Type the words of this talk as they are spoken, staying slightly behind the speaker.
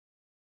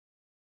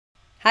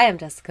Hi, I'm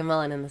Jessica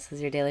Mullen, and this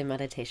is your daily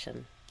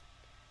meditation.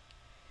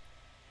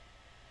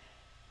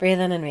 Breathe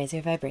in and raise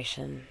your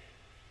vibration.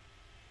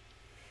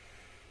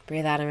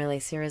 Breathe out and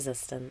release your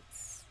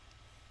resistance.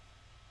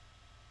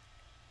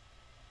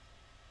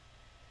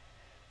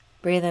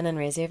 Breathe in and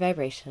raise your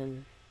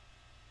vibration.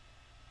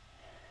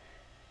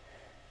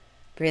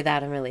 Breathe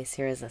out and release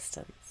your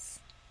resistance.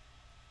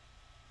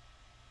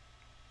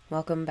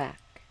 Welcome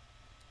back.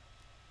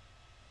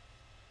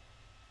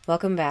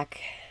 Welcome back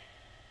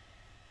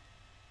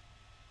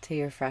to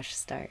your fresh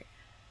start.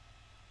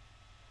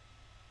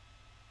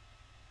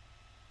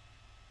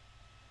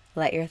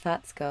 Let your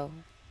thoughts go.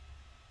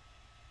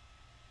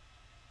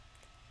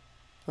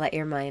 Let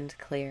your mind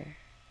clear.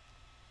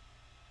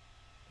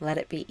 Let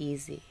it be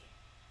easy.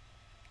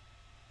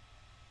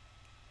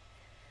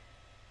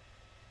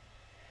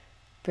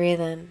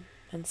 Breathe in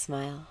and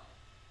smile.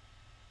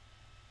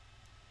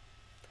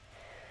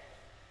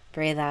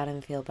 Breathe out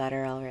and feel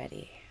better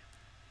already.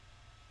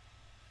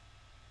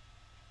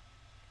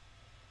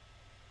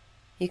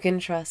 You can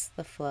trust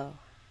the flow.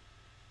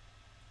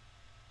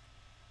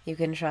 You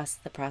can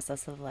trust the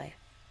process of life.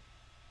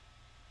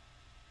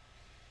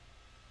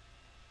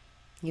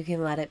 You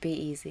can let it be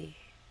easy.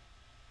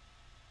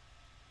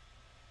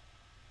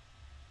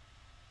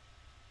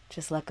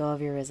 Just let go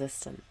of your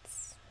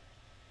resistance.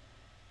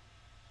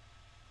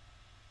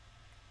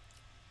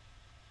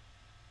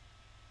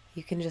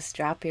 You can just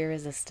drop your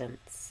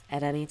resistance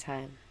at any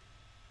time.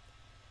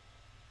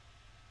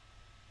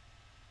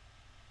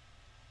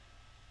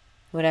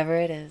 Whatever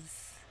it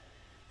is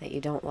that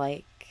you don't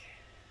like,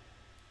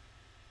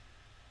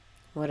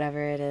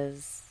 whatever it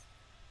is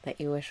that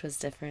you wish was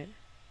different,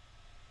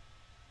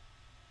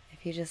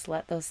 if you just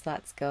let those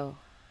thoughts go,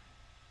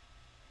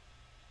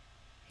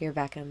 you're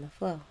back in the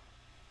flow.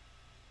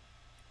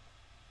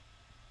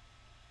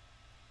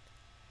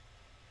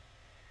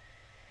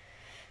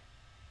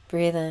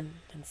 Breathe in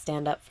and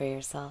stand up for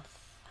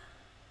yourself.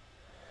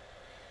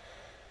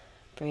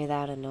 Breathe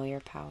out and know your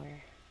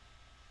power.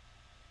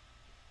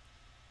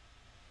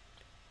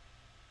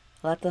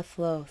 Let the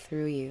flow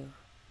through you.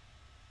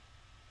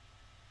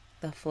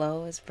 The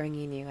flow is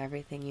bringing you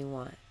everything you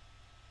want.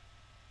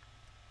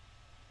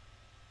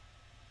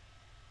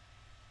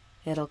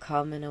 It'll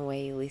come in a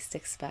way you least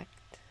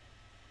expect.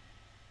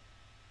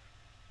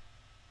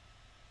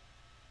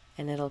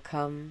 And it'll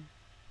come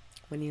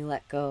when you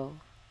let go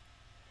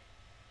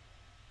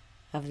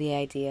of the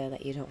idea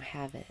that you don't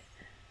have it.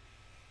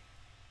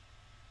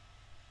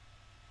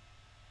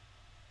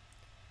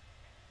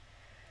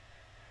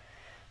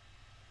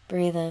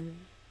 Breathe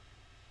in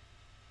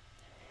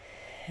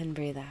and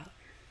breathe out.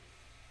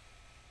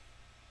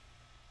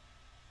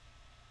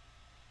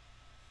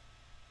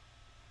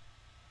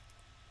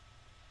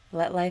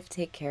 Let life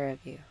take care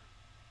of you.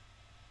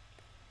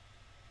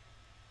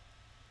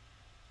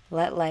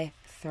 Let life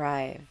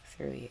thrive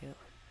through you.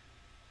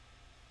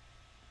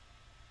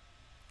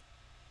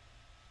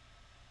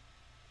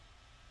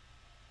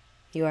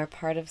 You are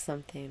part of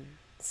something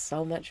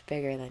so much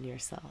bigger than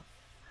yourself.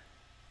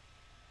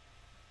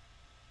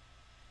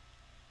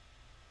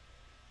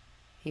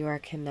 You are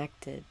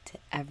connected to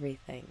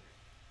everything.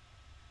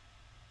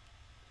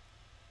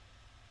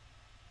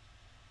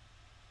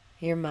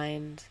 Your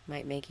mind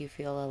might make you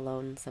feel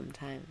alone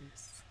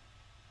sometimes.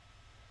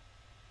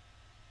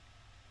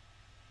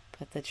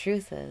 But the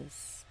truth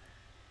is,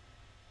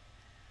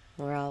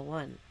 we're all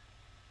one.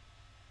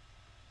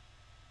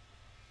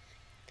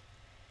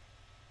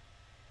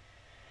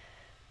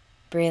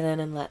 Breathe in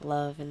and let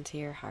love into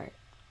your heart.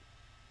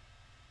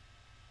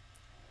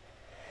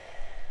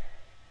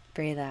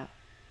 Breathe out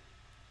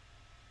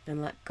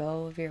and let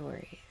go of your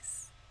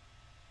worries.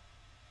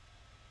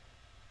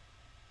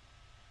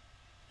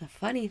 The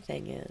funny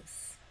thing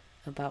is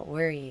about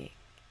worrying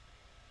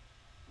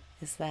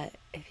is that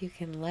if you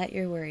can let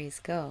your worries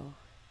go,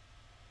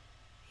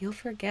 you'll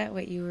forget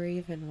what you were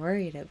even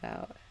worried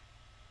about.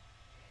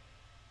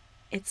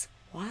 It's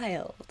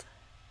wild.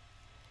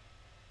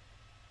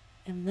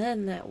 And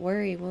then that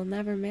worry will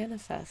never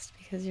manifest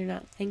because you're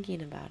not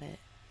thinking about it.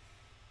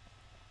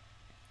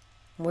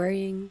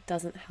 Worrying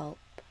doesn't help.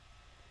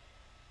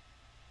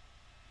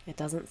 It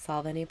doesn't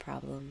solve any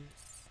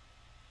problems.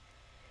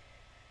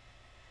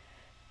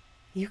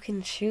 You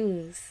can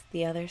choose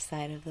the other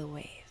side of the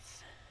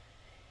wave.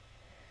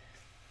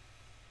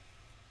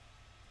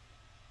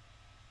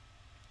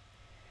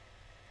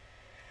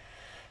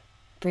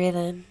 Breathe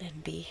in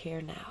and be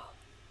here now.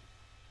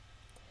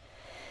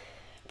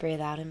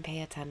 Breathe out and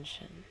pay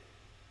attention.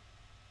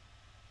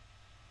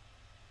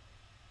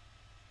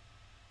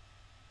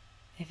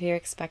 If you're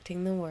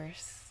expecting the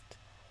worst,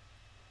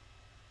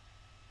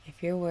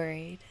 if you're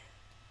worried,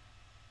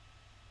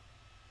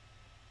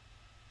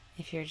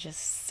 if you're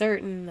just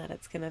certain that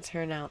it's going to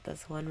turn out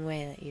this one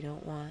way that you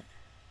don't want,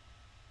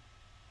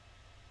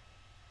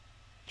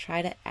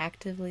 try to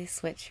actively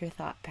switch your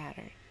thought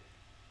pattern.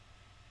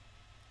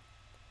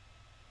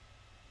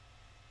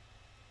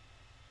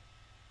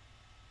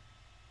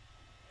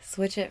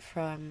 Switch it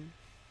from,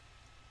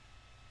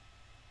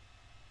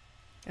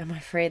 I'm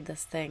afraid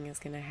this thing is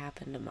going to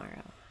happen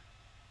tomorrow,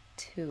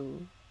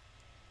 too.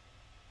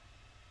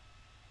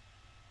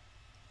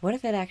 What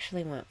if it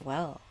actually went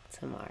well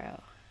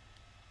tomorrow?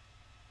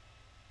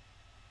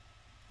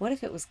 What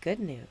if it was good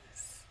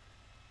news?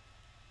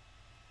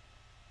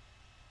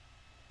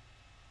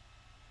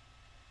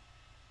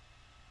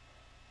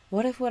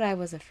 What if what I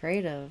was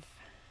afraid of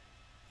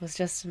was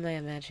just in my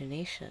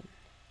imagination?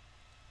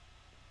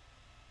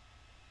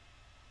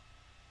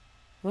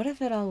 What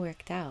if it all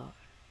worked out?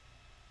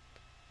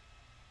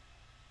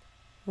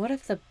 What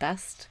if the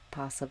best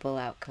possible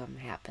outcome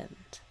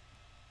happened?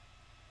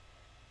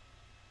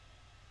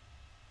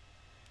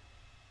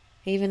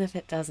 Even if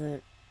it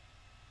doesn't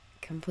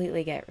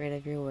completely get rid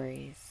of your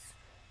worries,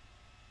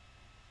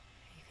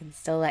 you can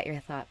still let your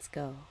thoughts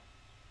go.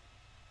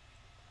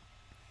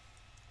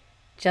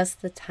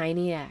 Just the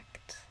tiny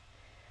act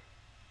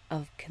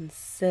of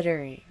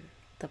considering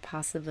the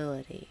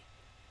possibility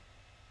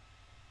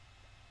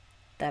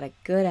that a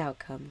good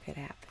outcome could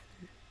happen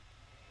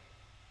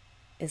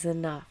is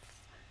enough.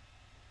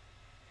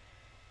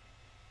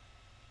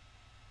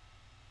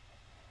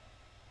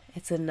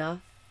 It's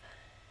enough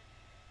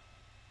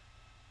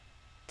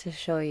to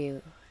show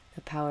you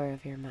the power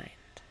of your mind.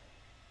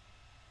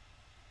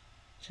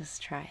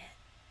 Just try it.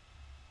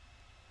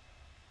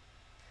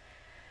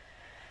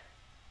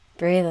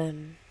 Breathe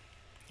in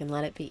and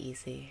let it be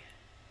easy.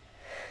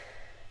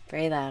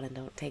 Breathe out and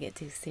don't take it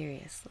too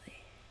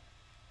seriously.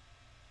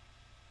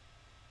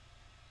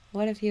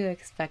 What if you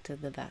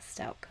expected the best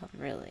outcome,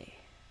 really?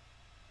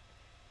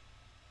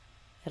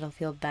 It'll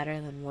feel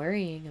better than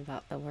worrying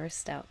about the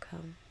worst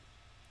outcome.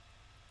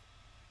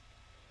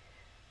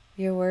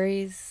 Your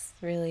worries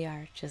really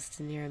are just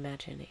in your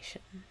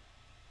imagination.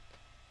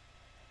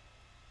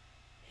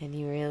 And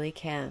you really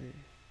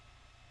can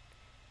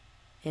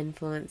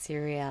influence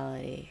your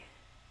reality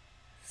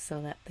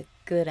so that the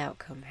good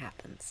outcome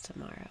happens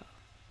tomorrow.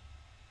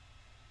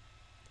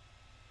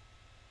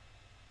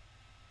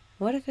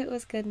 What if it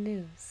was good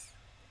news?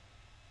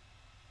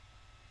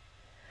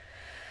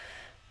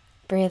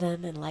 Breathe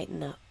in and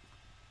lighten up.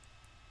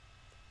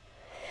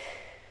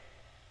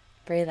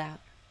 Breathe out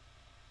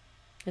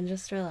and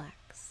just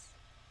relax.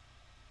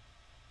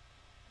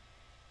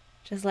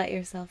 Just let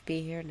yourself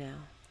be here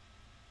now.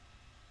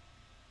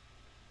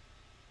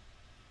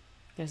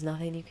 There's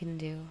nothing you can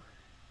do.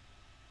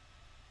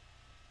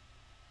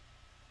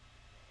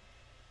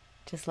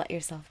 Just let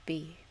yourself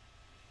be.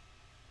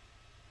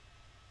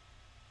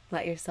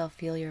 Let yourself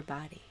feel your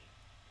body.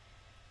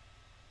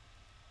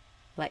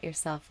 Let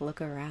yourself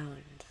look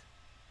around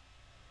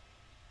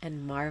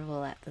and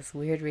marvel at this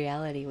weird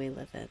reality we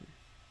live in.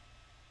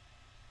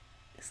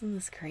 Isn't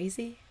this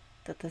crazy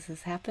that this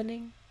is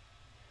happening?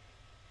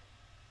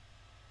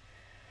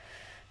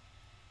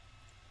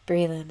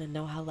 Breathe in and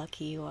know how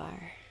lucky you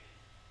are.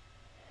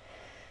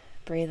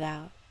 Breathe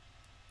out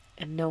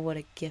and know what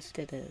a gift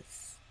it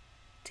is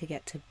to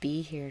get to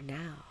be here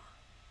now.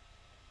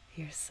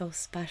 You're so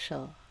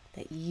special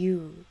that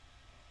you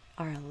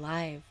are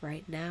alive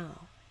right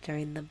now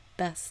during the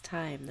best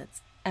time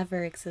that's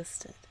ever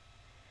existed.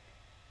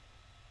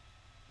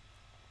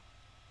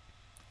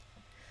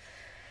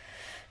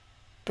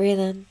 Breathe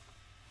in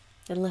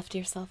and lift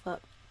yourself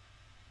up.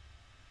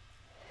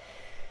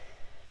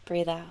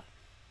 Breathe out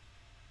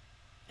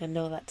and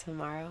know that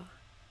tomorrow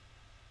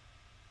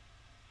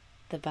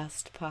the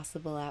best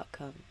possible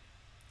outcome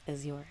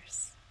is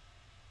yours.